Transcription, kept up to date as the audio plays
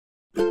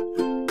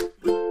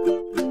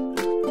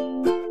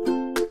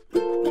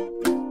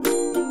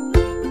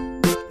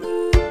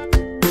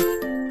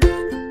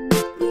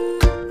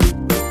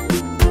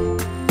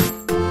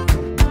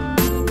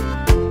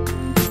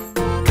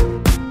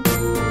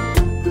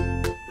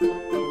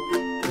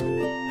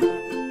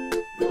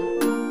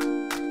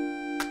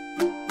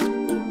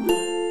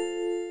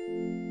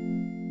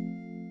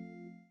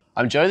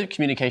I'm Joe, the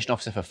Communication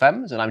Officer for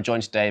FEMS, and I'm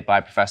joined today by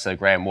Professor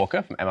Graham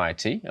Walker from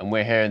MIT, and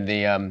we're here in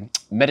the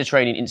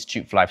Mediterranean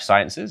Institute for Life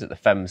Sciences at the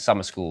FEMS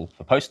Summer School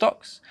for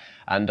Postdocs.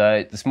 And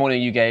this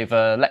morning you gave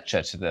a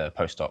lecture to the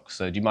postdocs,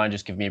 so do you mind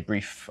just giving me a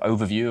brief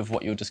overview of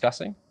what you were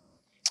discussing?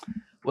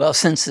 Well,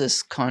 since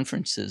this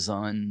conference is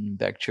on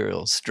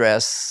bacterial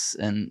stress,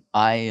 and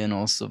I and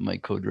also my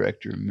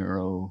co-director,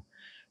 Miro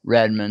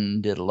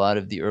Radman, did a lot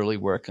of the early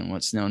work on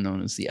what's now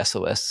known as the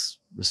SOS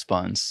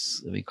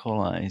response of E.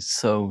 coli.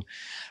 So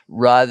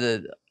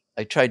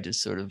I tried to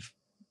sort of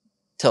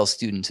tell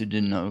students who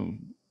didn't know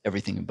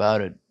everything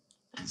about it,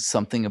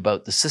 something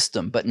about the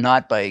system, but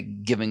not by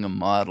giving a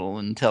model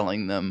and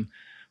telling them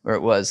where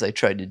it was. I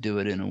tried to do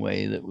it in a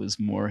way that was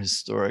more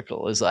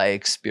historical, as I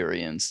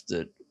experienced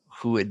it,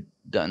 who had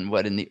done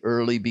what in the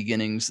early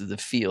beginnings of the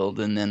field.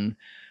 And then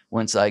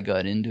once I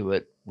got into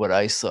it, what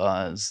I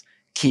saw as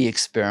key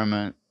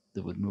experiment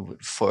that would move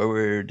it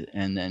forward,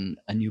 and then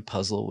a new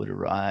puzzle would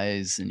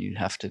arise, and you'd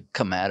have to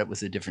come at it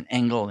with a different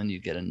angle, and you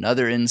get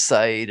another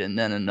insight, and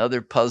then another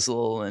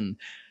puzzle, and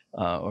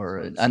or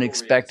an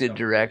unexpected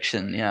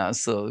direction. Yeah,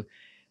 so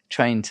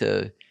trying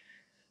to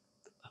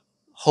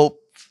hope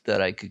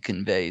that I could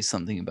convey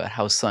something about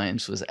how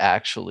science was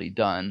actually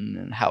done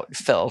and how it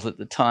felt at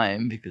the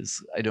time,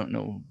 because I don't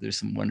know, there's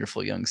some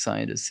wonderful young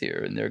scientists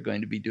here and they're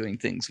going to be doing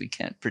things we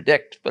can't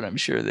predict, but I'm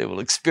sure they will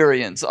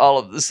experience all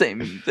of the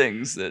same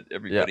things that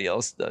everybody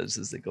else does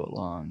as they go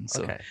along.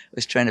 So I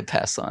was trying to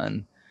pass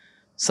on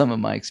some of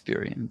my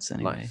experience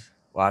anyway. Nice.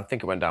 Well, I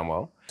think it went down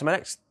well. So my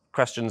next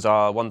questions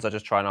are ones I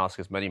just try and ask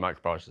as many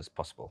microbiologists as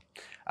possible.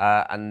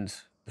 And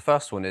the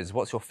first one is,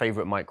 what's your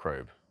favorite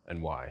microbe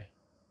and why?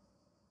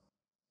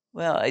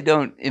 Well, I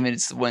mean,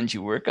 it's the ones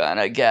you work on,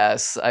 I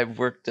guess. I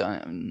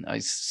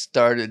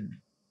started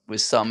with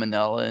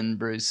Salmonella in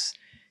Bruce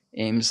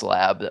Ames'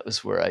 lab. That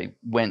was where I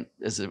went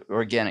as an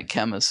organic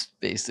chemist,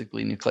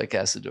 basically, nucleic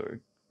acid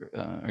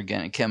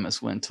organic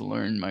chemist, went to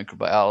learn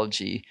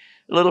microbiology.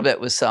 A little bit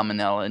with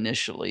Salmonella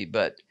initially,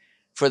 but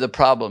for the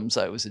problems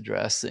I was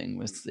addressing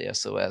with the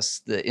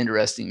SOS, the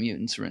interesting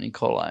mutants were in E.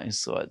 coli.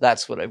 So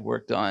that's what I've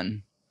worked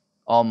on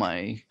all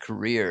my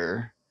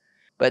career.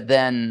 But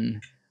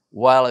then,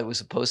 while I was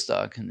a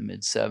postdoc in the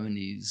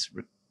mid-70s,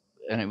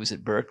 and I was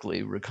at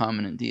Berkeley,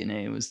 recombinant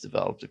DNA was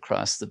developed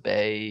across the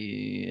bay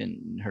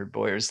in Herb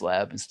Boyer's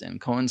lab and Stan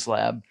Cohen's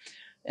lab.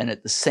 And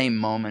at the same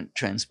moment,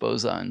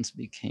 transposons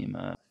became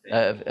a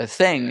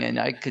thing. And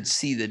I could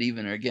see that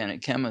even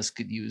organic chemists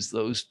could use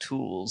those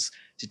tools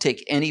to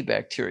take any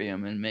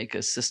bacterium and make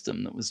a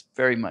system that was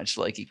very much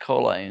like E.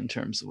 coli in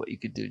terms of what you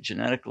could do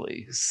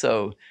genetically.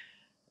 So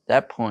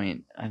that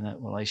point, I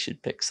thought, well, I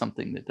should pick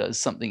something that does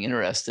something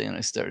interesting. And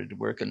I started to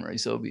work on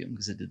rhizobium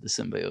because it did the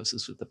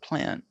symbiosis with the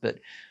plant. But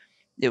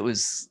it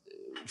was,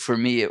 for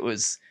me, I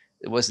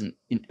wasn't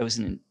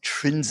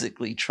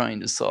intrinsically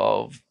trying to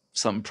solve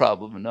some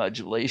problem of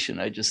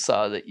nodulation. I just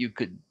saw that you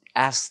could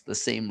ask the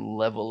same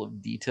level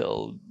of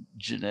detailed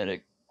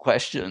genetic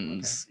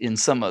questions in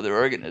some other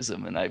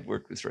organism. And I've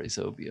worked with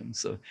rhizobium.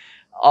 So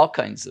all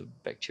kinds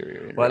of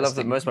bacteria. Well, I love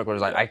that most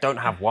microbes are like, I don't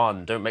have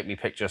one. Don't make me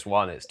pick just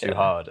one. It's too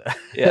hard.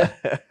 Yeah.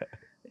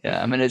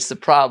 I mean, it's the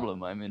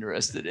problem I'm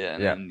interested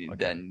in. And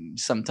then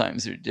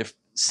sometimes they're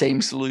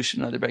same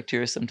solution, other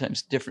bacteria,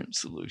 sometimes different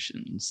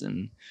solutions.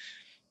 And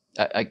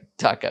I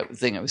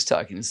was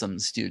talking to some of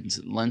the students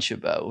at lunch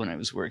about when I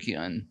was working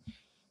on,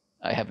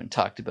 I haven't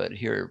talked about it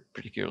here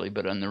particularly,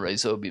 but on the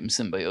rhizobium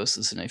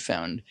symbiosis, and I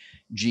found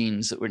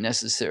genes that were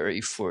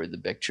necessary for the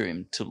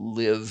bacterium to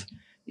live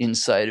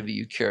inside of a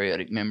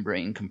eukaryotic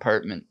membrane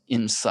compartment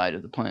inside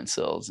of the plant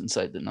cells,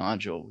 inside the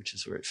nodule, which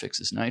is where it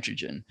fixes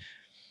nitrogen.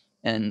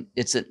 And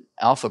it's an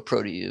alpha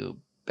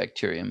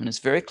proteobacterium, and it's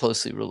very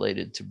closely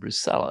related to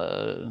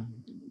Brucella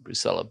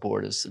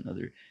abortus and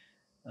other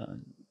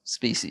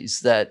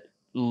species that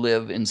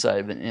live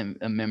inside of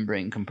a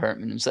membrane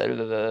compartment inside of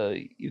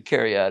a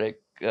eukaryotic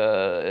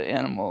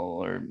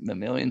animal or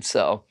mammalian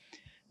cell.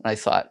 And I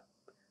thought,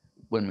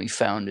 when we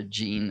found a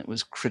gene that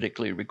was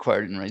critically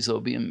required in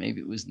rhizobium, maybe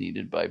it was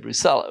needed by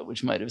Brucella,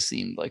 which might have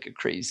seemed like a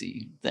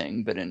crazy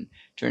thing, but it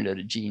turned out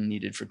a gene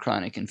needed for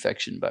chronic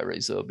infection by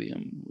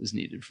rhizobium was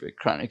needed for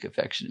chronic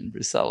infection in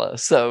Brucella.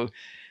 So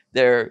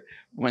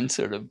one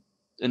sort of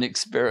an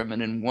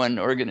experiment in one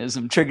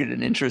organism triggered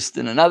an interest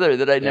in another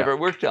that I'd never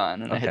worked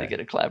on, and I had to get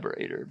a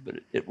collaborator,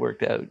 but it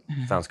worked out.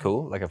 Sounds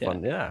cool, like a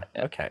fun,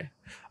 okay.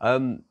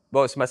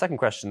 Well, so my second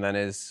question then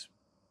is,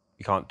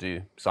 you can't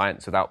do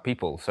science without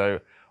people.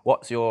 So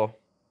what's your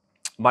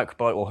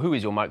who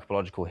is your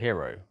microbiological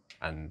hero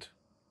and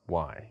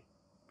why?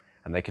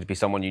 And they could be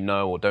someone you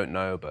know or don't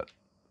know, but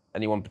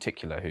anyone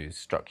particular who's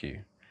struck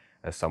you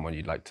as someone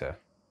you'd like to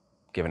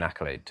give an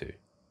accolade to?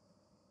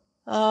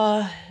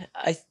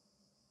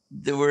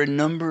 There were a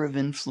number of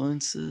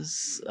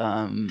influences.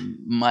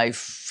 My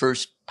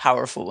first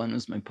powerful one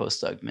was my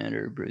postdoc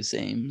mentor, Bruce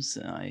Ames.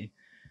 I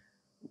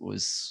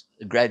was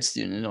a grad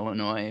student in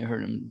Illinois. I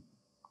heard him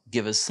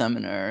give a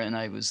seminar, and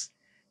I was,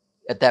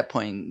 at that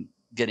point,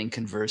 getting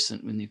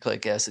conversant with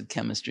nucleic acid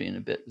chemistry and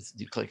a bit with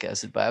nucleic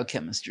acid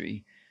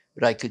biochemistry.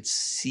 but I could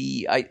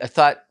see, I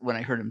thought when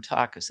I heard him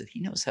talk, I said,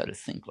 he knows how to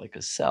think like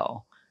a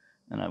cell.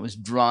 And I was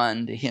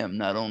drawn to him,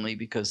 not only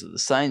because of the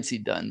science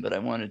he'd done, but I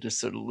wanted to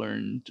sort of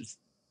learn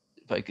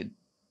if I could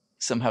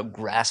somehow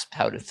grasp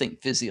how to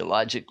think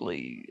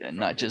physiologically and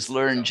not just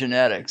learn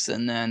genetics.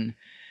 And then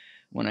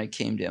when I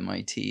came to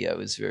MIT, I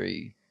was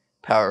very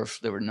powerful.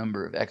 There were a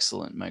number of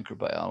excellent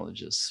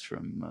microbiologists,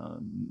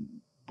 from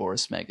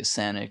Boris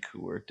Magasanik,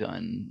 who worked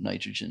on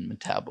nitrogen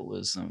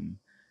metabolism,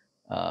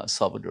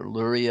 Salvador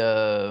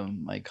Luria,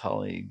 my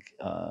colleague,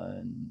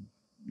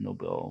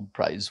 Nobel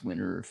Prize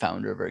winner,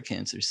 founder of our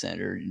cancer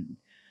center,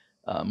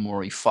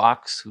 Maury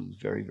Fox, who's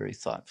very, very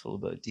thoughtful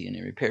about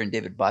DNA repair, and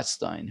David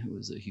Botstein, who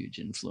was a huge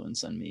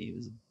influence on me. He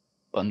was a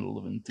bundle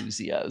of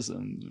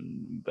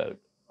enthusiasm about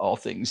all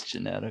things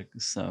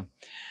genetics. So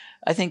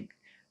I think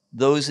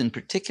those in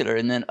particular,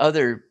 and then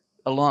other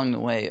along the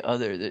way,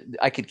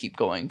 I could keep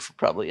going for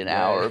probably an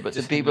hour, but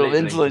the people who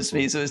influenced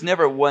me, so it was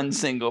never one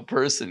single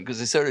person,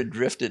 because I sort of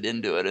drifted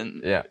into it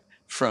and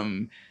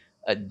from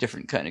a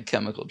different kind of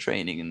chemical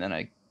training. And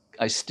then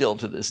I still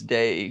to this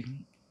day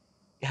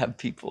have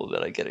people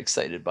that I get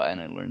excited by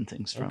and I learn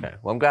things from. Okay,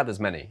 well, I'm glad there's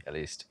many, at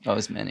least. Oh,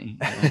 there's many.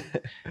 Yeah.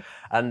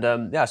 And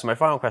so my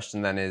final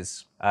question then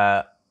is,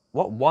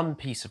 what one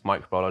piece of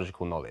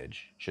microbiological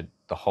knowledge should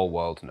the whole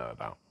world know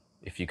about?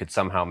 If you could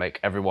somehow make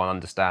everyone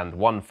understand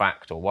one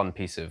fact or one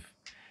piece of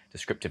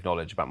descriptive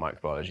knowledge about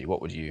microbiology,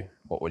 what would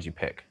you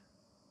pick?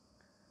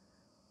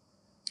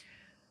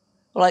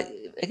 Well,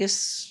 I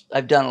guess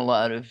I've done a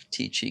lot of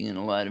teaching and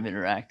a lot of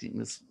interacting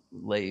with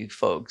lay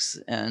folks,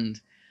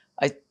 and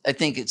I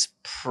think it's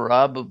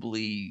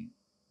probably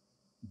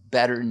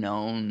better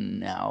known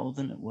now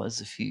than it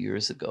was a few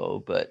years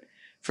ago. But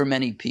for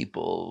many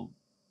people,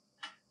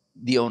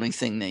 the only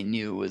thing they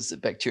knew was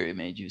that bacteria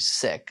made you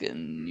sick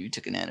and you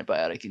took an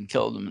antibiotic and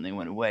killed them and they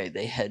went away.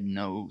 They had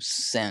no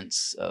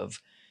sense of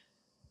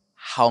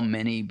how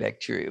many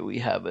bacteria we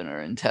have in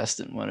our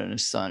intestine. What an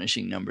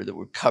astonishing number, that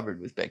we're covered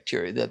with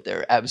bacteria, that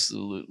they're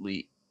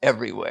absolutely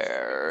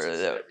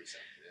everywhere.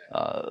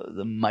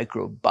 The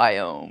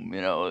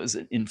microbiome, is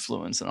an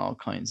influence on all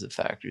kinds of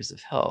factors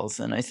of health.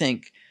 And I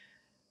think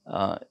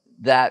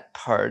that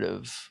part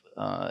of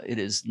it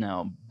is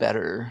now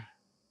better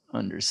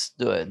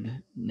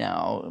understood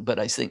now. But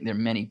I think there are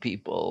many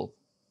people,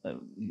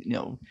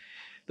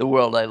 the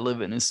world I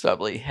live in is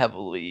probably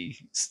heavily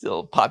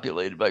still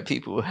populated by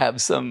people who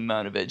have some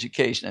amount of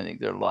education. I think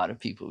there are a lot of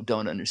people who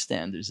don't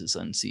understand there's this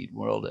unseen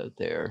world out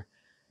there.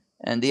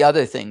 And the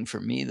other thing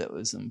for me that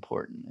was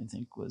important, I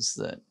think, was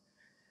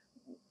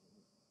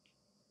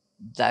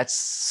that's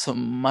so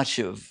much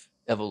of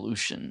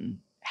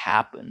evolution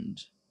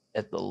happened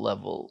at the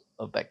level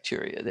of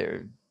bacteria.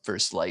 Their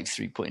first life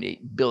 3.8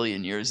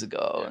 billion years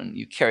ago, and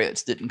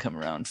eukaryotes didn't come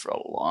around for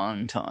a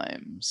long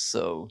time.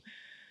 So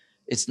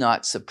it's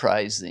not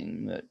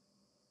surprising that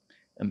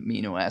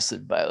amino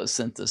acid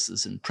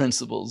biosynthesis and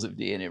principles of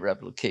DNA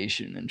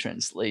replication and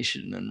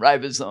translation and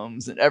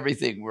ribosomes and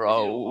everything were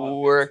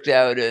all worked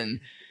out in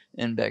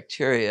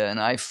bacteria. And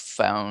I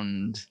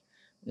found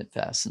it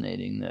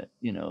fascinating that,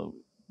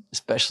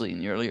 especially in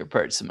the earlier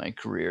parts of my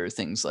career,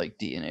 things like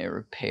DNA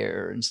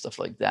repair and stuff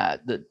like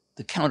that, that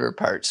the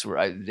counterparts were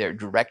either there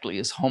directly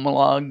as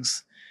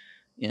homologs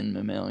in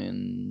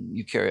mammalian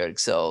eukaryotic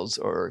cells,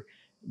 or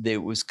there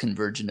was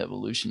convergent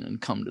evolution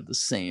and come to the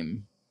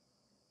same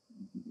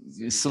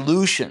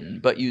solution,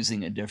 but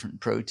using a different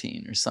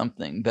protein or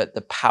something. But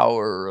the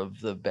power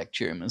of the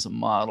bacterium as a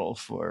model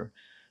for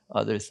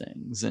other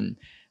things. And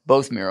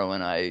both Miro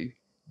and I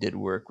did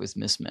work with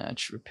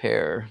mismatch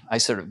repair. I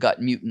sort of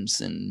got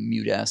mutants in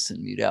MutS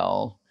and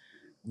MutL,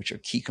 which are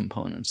key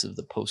components of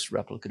the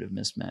post-replicative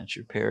mismatch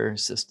repair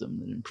system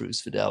that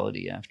improves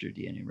fidelity after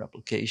DNA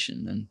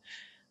replication. And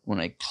when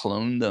I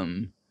cloned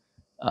them,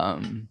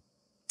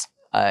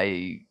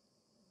 I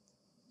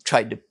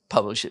tried to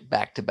publish it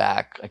back to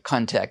back. I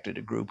contacted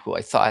a group who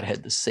I thought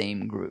had the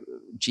same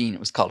gene. It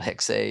was called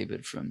HexA,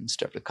 but from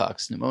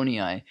Streptococcus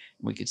pneumoniae.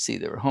 We could see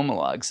there were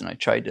homologs, and I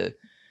tried to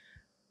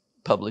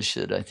publish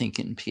it, I think,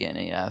 in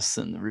PNAS,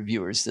 and the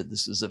reviewers said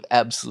this was of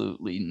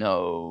absolutely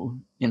no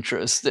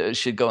interest. It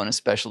should go in a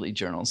specialty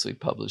journal, so we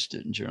published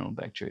it in Journal of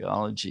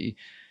Bacteriology.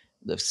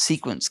 The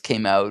sequence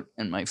came out,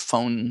 and my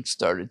phone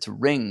started to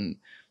ring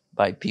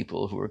by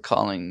people who were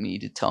calling me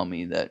to tell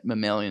me that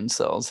mammalian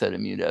cells had a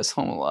MutS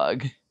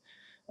homolog.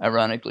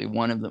 Ironically,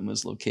 one of them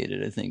was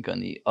located, I think,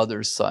 on the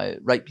other side,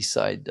 right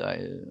beside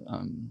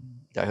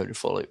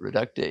dihydrofolate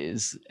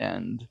reductase.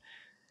 And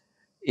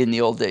in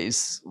the old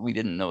days, we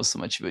didn't know so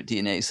much about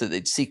DNA, so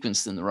they'd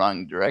sequenced in the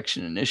wrong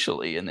direction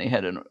initially, and they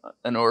had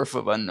an ORF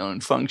of unknown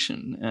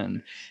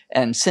function.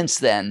 And since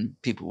then,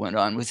 people went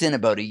on. Within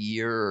about a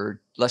year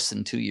or less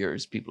than 2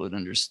 years, people had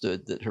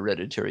understood that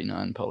hereditary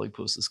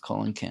non-polyposis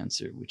colon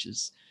cancer, which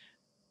is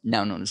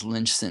now known as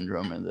Lynch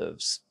syndrome, or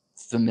the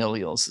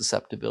familial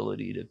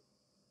susceptibility to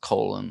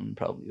colon and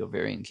probably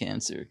ovarian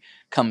cancer,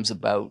 comes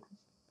about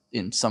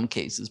in some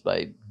cases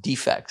by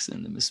defects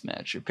in the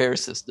mismatch repair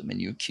system,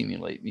 and you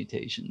accumulate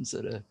mutations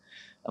at a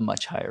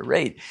much higher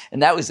rate.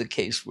 And that was a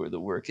case where the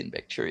work in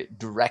bacteria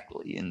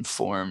directly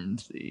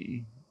informed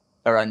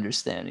our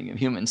understanding of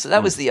humans. So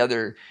that was the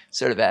other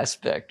sort of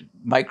aspect,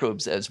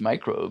 microbes as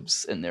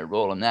microbes and their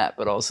role in that,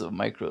 but also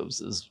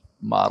microbes as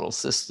model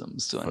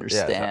systems to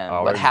understand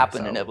what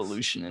happened in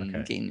evolution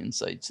and gain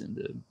insights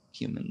into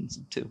humans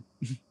too.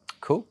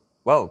 Cool.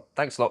 Well,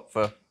 thanks a lot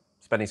for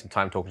spending some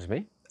time talking to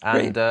me.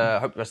 And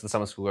hope the rest of the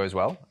summer school goes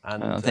well.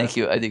 And thank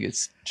you. I think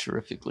it's a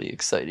terrifically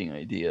exciting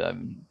idea.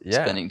 I'm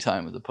spending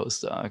time with the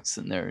postdocs,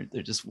 and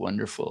they're just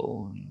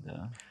wonderful.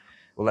 And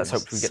well, let's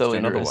hope we get to do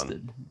another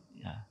one.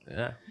 Yeah.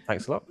 Yeah.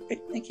 Thanks a lot.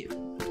 Great. Thank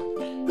you.